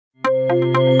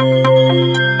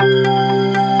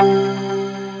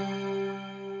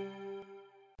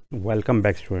Welcome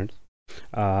back, students.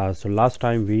 So last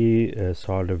time we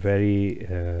solved a very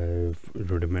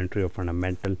rudimentary or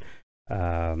fundamental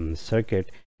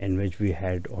circuit in which we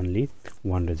had only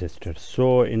one resistor.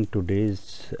 So in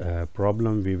today's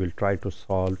problem we will try to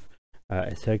solve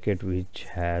a circuit which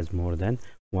has more than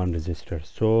one resistor.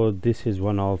 So this is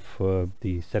one of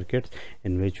the circuits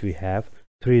in which we have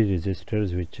three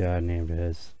resistors which are named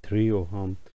as 3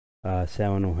 ohm,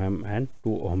 7 ohm and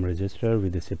 2 ohm resistor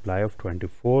with a supply of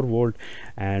 24 volt.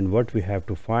 And what we have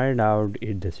to find out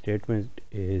is the statement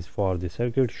is for the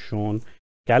circuit shown,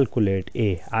 calculate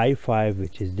A, I5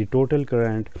 which is the total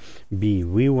current, B,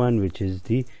 V1 which is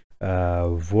the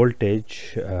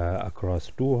voltage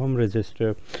across 2 ohm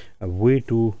resistor,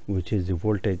 V2 which is the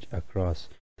voltage across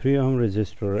 3 ohm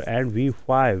resistor, and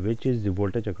V5 which is the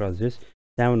voltage across this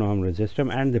 7 ohm resistor,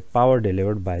 and the power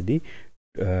delivered by the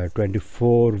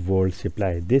 24 volt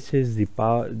supply. This is the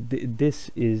power. This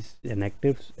is an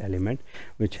active element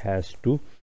which has to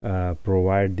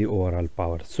provide the overall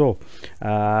power. So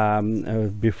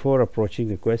before approaching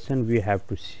the question, we have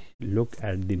to look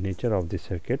at the nature of the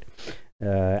circuit,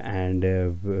 and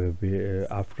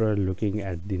after looking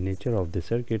at the nature of the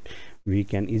circuit, we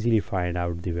can easily find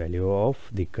out the value of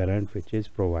the current which is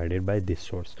provided by this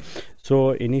source.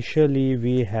 So initially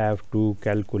we have to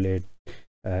calculate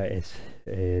a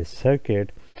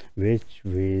circuit which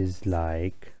is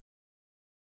like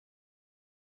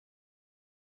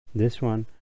this one,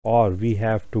 or we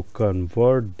have to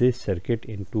convert this circuit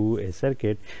into a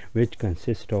circuit which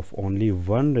consists of only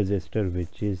one resistor,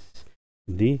 which is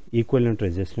the equivalent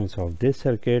resistance of this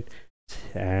circuit,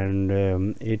 and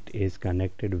it is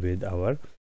connected with our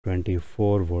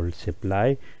 24 volt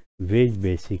supply, which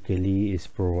basically is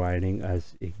providing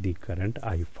us the current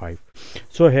I5.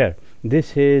 So here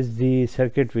this is the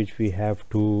circuit which we have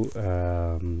to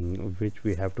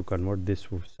convert this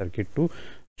circuit to.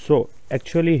 So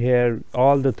actually here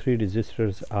all the three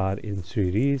resistors are in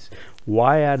series.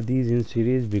 Why are these in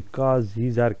series? Because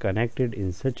these are connected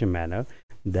in such a manner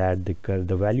that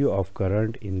the value of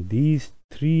current in these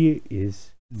three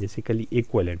is basically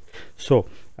equivalent. So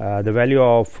the value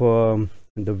of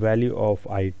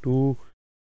I2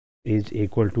 is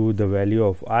equal to the value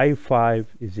of I5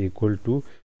 is equal to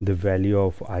the value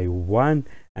of I1,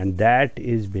 and that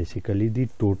is basically the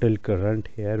total current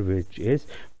here which is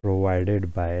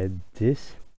provided by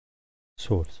this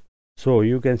source. So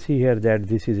you can see here that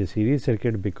this is a series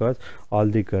circuit because all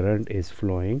the current is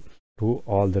flowing to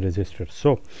all the resistors.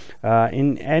 So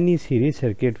in any series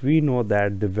circuit, we know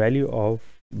that the value of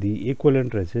the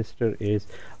equivalent resistor is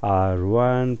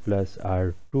R1 plus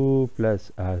R2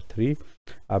 plus R3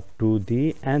 up to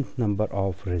the nth number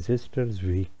of resistors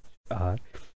which are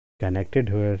connected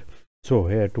here. So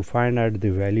here to find out the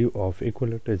value of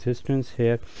equivalent resistance,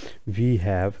 here we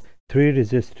have three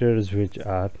resistors which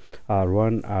are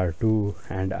R1, R2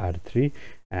 and R3,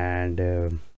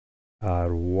 and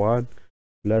R1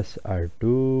 plus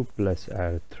R2 plus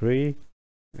R3,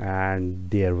 and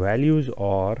their values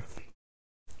are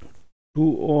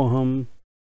 2 ohm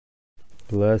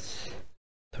plus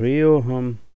 3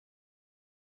 ohm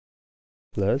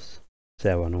plus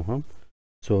 7 ohm.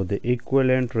 So the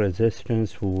equivalent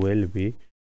resistance will be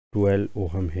 12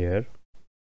 ohm here.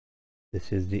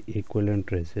 This is the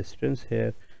equivalent resistance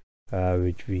here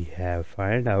which we have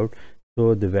find out.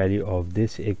 So the value of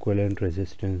this equivalent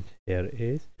resistance here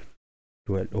is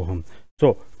 12 ohm.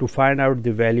 So to find out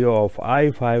the value of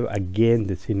I5, again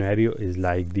the scenario is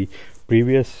like the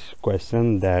previous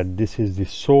question, that this is the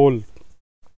sole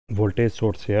voltage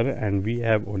source here and we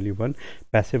have only one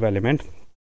passive element.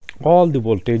 All the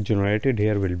voltage generated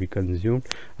here will be consumed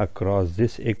across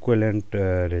this equivalent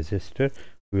resistor,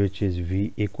 which is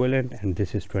V equivalent, and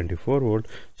this is 24 volt.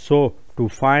 So to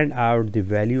find out the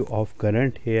value of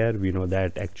current here, we know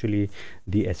that actually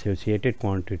the associated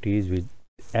quantities with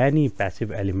any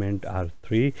passive element are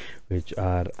three, which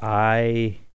are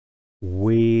I,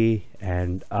 V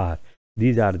and R.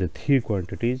 These are the three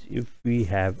quantities. If we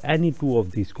have any two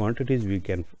of these quantities, we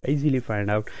can easily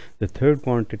find out the third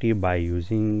quantity by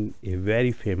using a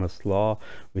very famous law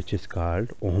which is called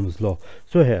Ohm's law.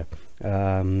 So here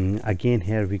again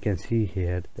here we can see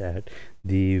here that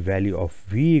the value of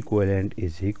V equivalent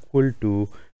is equal to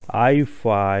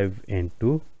I5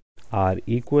 into R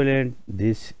equivalent.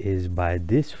 This is by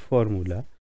this formula,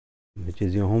 which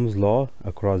is Ohm's law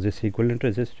across this equivalent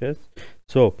resistors.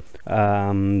 So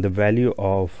the value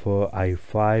of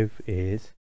I5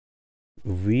 is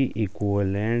V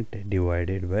equivalent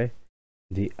divided by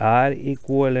the R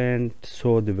equivalent.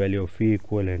 So the value of V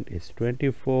equivalent is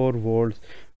 24 volts,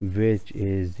 which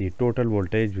is the total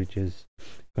voltage which is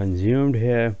consumed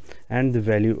here, and the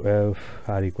value of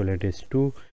R equivalent is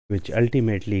 2, which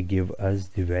ultimately give us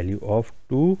the value of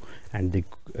 2, and the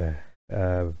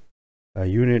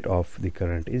unit of the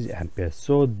current is ampere.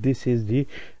 So this is the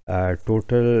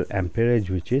total amperage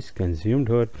which is consumed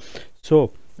here.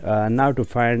 So now to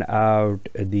find out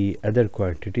the other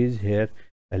quantities here,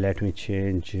 let me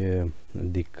change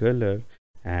the color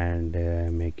and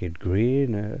make it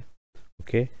green.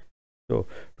 Okay, so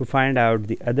to find out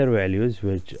the other values,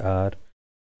 which are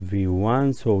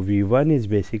V1, so V1 is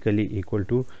basically equal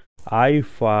to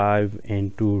I5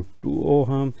 into 2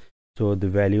 ohm. So the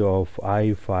value of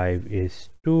I5 is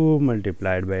 2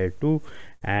 multiplied by 2,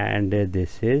 and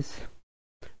this is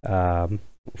 4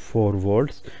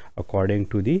 volts according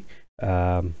to the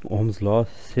Ohm's law.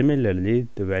 Similarly,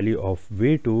 the value of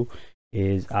V2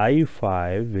 is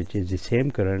I5, which is the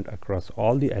same current across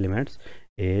all the elements,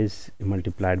 is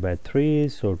multiplied by 3.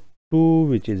 So 2,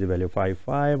 which is the value of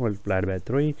I5, multiplied by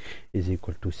 3 is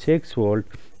equal to 6 volt,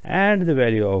 and the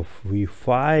value of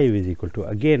V5 is equal to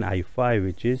again I5,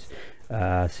 which is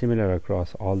similar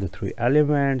across all the 3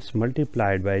 elements,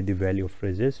 multiplied by the value of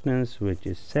resistance, which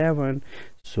is 7.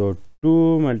 So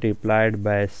 2 multiplied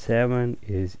by 7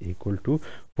 is equal to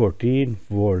 14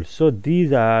 volts. So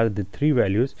these are the 3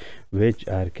 values which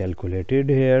are calculated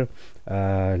here.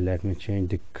 Let me change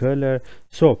the color.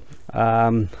 So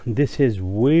this is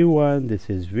V1, this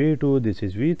is V2, this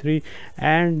is V3,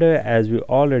 and as we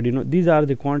already know, these are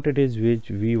the quantities which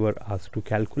we were asked to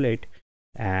calculate,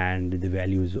 and the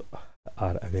values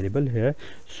are available here.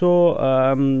 So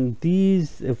from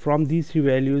these 3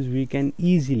 values we can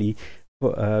easily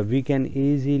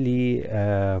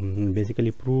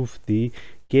basically prove the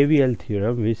Kvl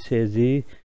theorem, which says the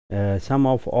sum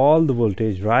of all the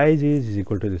voltage rises is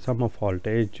equal to the sum of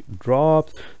voltage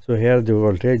drops. So here the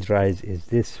voltage rise is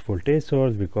this voltage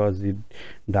source, because the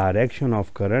direction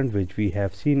of current which we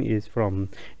have seen is from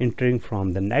entering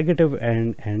from the negative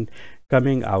end and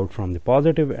coming out from the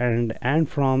positive end, and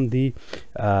from the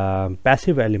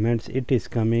passive elements it is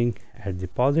coming at the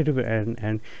positive end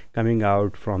and coming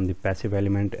out from the passive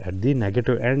element at the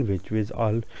negative end, which is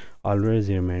always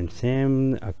remain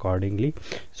same accordingly.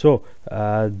 So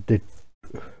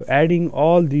adding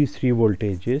all these 3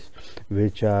 voltages,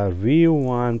 which are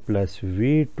V1 plus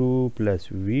V2 plus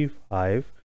V5,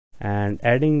 and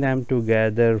adding them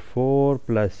together, 4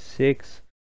 plus 6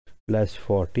 plus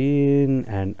 14,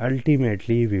 and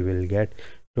ultimately we will get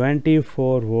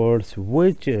 24 volts,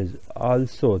 which is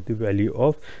also the value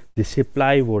of the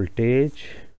supply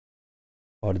voltage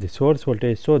or the source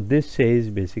voltage. So this says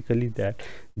basically that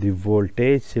the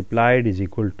voltage supplied is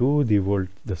equal to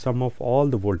the sum of all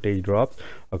the voltage drops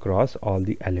across all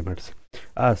the elements.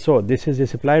 So this is the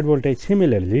supplied voltage.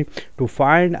 Similarly, to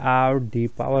find out the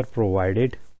power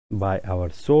provided by our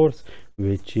source,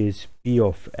 which is P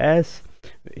of S,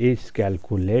 is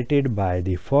calculated by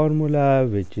the formula,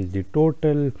 which is the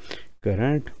total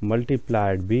current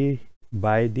multiplied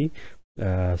by the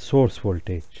source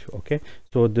voltage. Okay,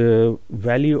 so the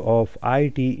value of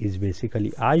IT is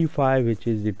basically I5, which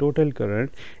is the total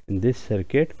current in this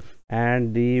circuit,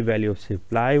 and the value of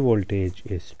supply voltage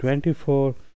is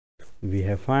 24. We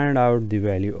have found out the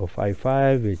value of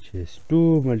I5, which is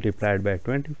 2 multiplied by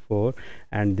 24,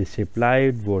 and the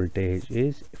supplied voltage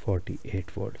is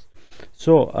 48 volts.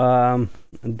 So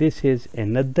this is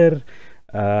another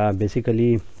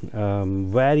basically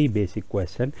very basic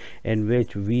question in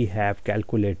which we have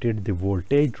calculated the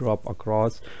voltage drop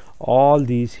across all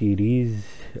these series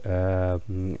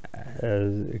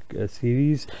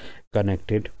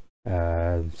connected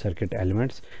circuit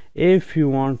elements. If you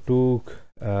want to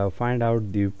find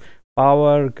out the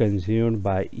power consumed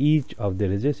by each of the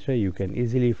resistor, you can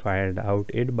easily find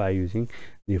out it by using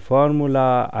the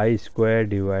formula I square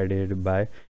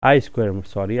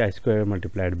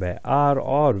multiplied by R,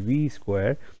 or V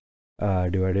square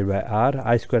divided by R.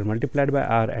 I square multiplied by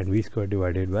R and V square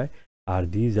divided by R.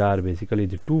 These are basically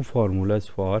the 2 formulas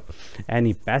for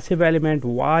any passive element,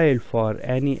 while for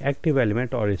any active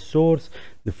element or a source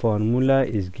the formula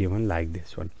is given like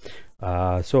this one.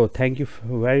 So thank you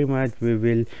very much. We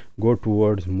will go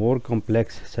towards more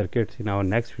complex circuits in our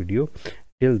next video.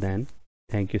 Till then,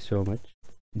 thank you so much.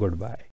 Goodbye.